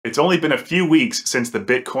It's only been a few weeks since the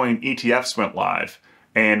Bitcoin ETFs went live,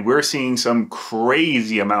 and we're seeing some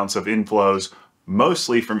crazy amounts of inflows,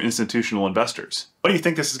 mostly from institutional investors. What do you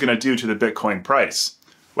think this is going to do to the Bitcoin price?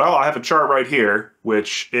 Well, I have a chart right here,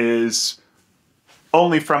 which is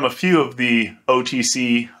only from a few of the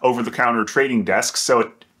OTC over-the-counter trading desks, so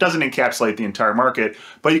it doesn't encapsulate the entire market,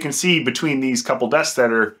 but you can see between these couple desks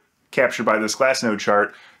that are captured by this Glassnode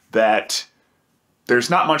chart that there's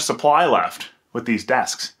not much supply left with these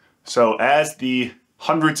desks. So as the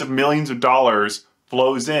hundreds of millions of dollars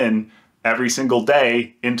flows in every single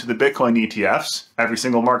day into the Bitcoin ETFs, every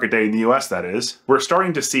single market day in the US that is, we're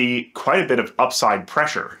starting to see quite a bit of upside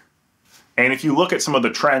pressure. And if you look at some of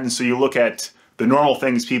the trends, so you look at the normal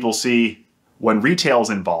things people see when retail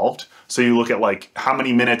is involved, so you look at like how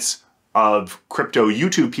many minutes of crypto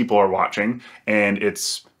YouTube people are watching, and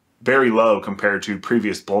it's very low compared to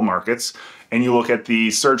previous bull markets. And you look at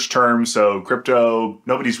the search terms, so crypto,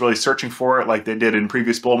 nobody's really searching for it like they did in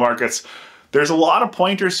previous bull markets. There's a lot of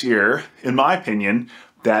pointers here, in my opinion,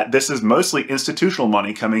 that this is mostly institutional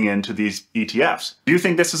money coming into these ETFs. Do you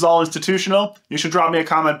think this is all institutional? You should drop me a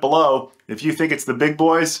comment below if you think it's the big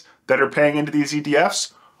boys that are paying into these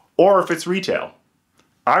ETFs, or if it's retail.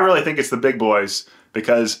 I really think it's the big boys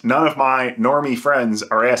because none of my normie friends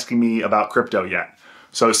are asking me about crypto yet.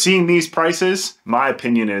 So seeing these prices, my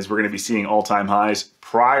opinion is we're going to be seeing all-time highs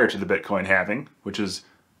prior to the Bitcoin halving, which is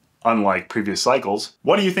unlike previous cycles.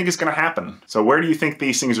 What do you think is going to happen? So where do you think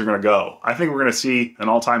these things are going to go? I think we're going to see an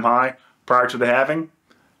all-time high prior to the halving,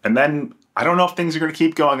 and then I don't know if things are going to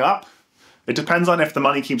keep going up. It depends on if the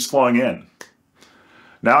money keeps flowing in.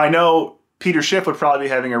 Now I know Peter Schiff would probably be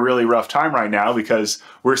having a really rough time right now because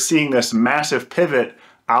we're seeing this massive pivot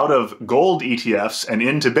out of gold ETFs and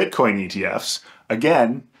into Bitcoin ETFs.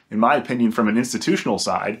 Again, in my opinion, from an institutional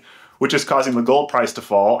side, which is causing the gold price to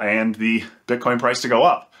fall and the Bitcoin price to go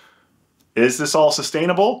up. Is this all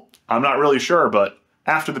sustainable? I'm not really sure, but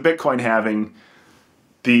after the Bitcoin halving,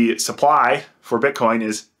 the supply for Bitcoin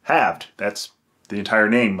is halved. That's the entire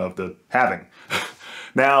name of the halving.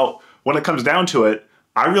 Now, when it comes down to it,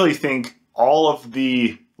 I really think all of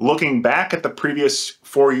the looking back at the previous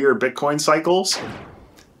 4-year Bitcoin cycles,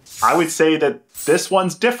 I would say that this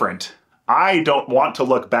one's different. I don't want to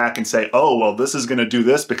look back and say, oh, well, this is going to do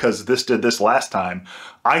this because this did this last time.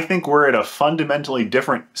 I think we're at a fundamentally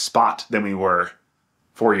different spot than we were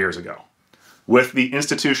 4 years ago. With the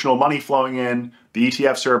institutional money flowing in, the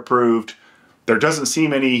ETFs are approved, there doesn't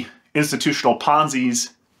seem any institutional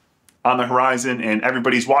Ponzi's on the horizon, and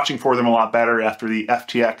everybody's watching for them a lot better after the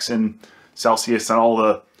FTX and Celsius and all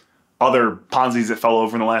the other Ponzi's that fell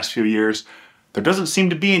over in the last few years. There doesn't seem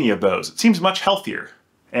to be any of those. It seems much healthier.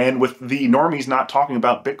 And with the normies not talking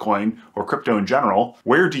about Bitcoin or crypto in general,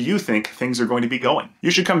 where do you think things are going to be going? You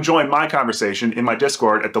should come join my conversation in my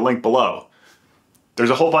Discord at the link below. There's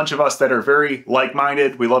a whole bunch of us that are very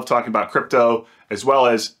like-minded. We love talking about crypto, as well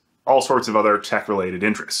as all sorts of other tech-related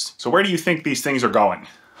interests. So where do you think these things are going?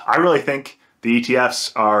 I really think the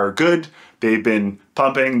ETFs are good. They've been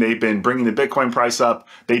pumping, they've been bringing the Bitcoin price up.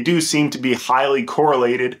 They do seem to be highly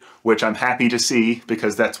correlated, which I'm happy to see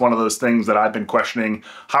because that's one of those things that I've been questioning.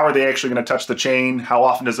 How are they actually going to touch the chain? How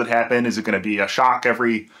often does it happen? Is it going to be a shock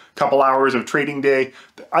every couple hours of trading day?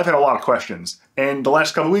 I've had a lot of questions, and the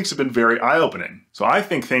last couple of weeks have been very eye-opening. So I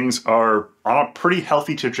think things are on a pretty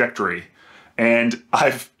healthy trajectory, and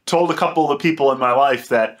I've told a couple of the people in my life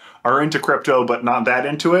that are into crypto but not that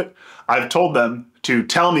into it, I've told them to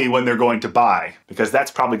tell me when they're going to buy, because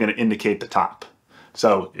that's probably going to indicate the top.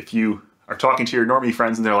 So if you are talking to your normie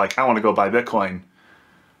friends and they're like, I want to go buy Bitcoin,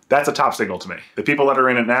 that's a top signal to me. The people that are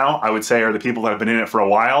in it now, I would say, are the people that have been in it for a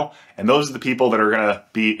while, and those are the people that are going to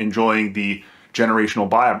be enjoying the generational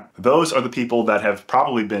buy. Those are the people that have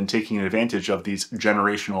probably been taking advantage of these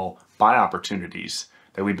generational buy opportunities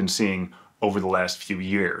that we've been seeing over the last few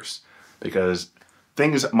years, because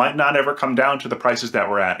things might not ever come down to the prices that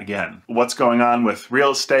we're at again. What's going on with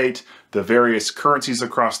real estate, the various currencies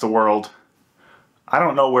across the world, I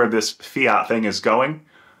don't know where this fiat thing is going.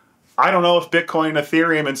 I don't know if Bitcoin,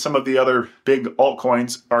 Ethereum, and some of the other big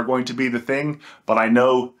altcoins are going to be the thing, but I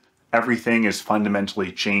know everything is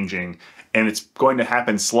fundamentally changing, and it's going to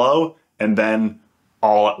happen slow and then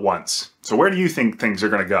all at once. So where do you think things are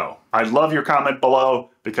going to go? I'd love your comment below,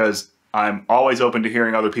 because I'm always open to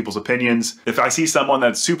hearing other people's opinions. If I see someone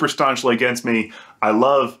that's super staunchly against me, I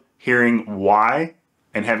love hearing why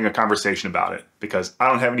and having a conversation about it, because I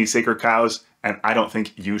don't have any sacred cows, and I don't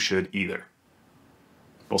think you should either.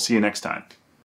 We'll see you next time.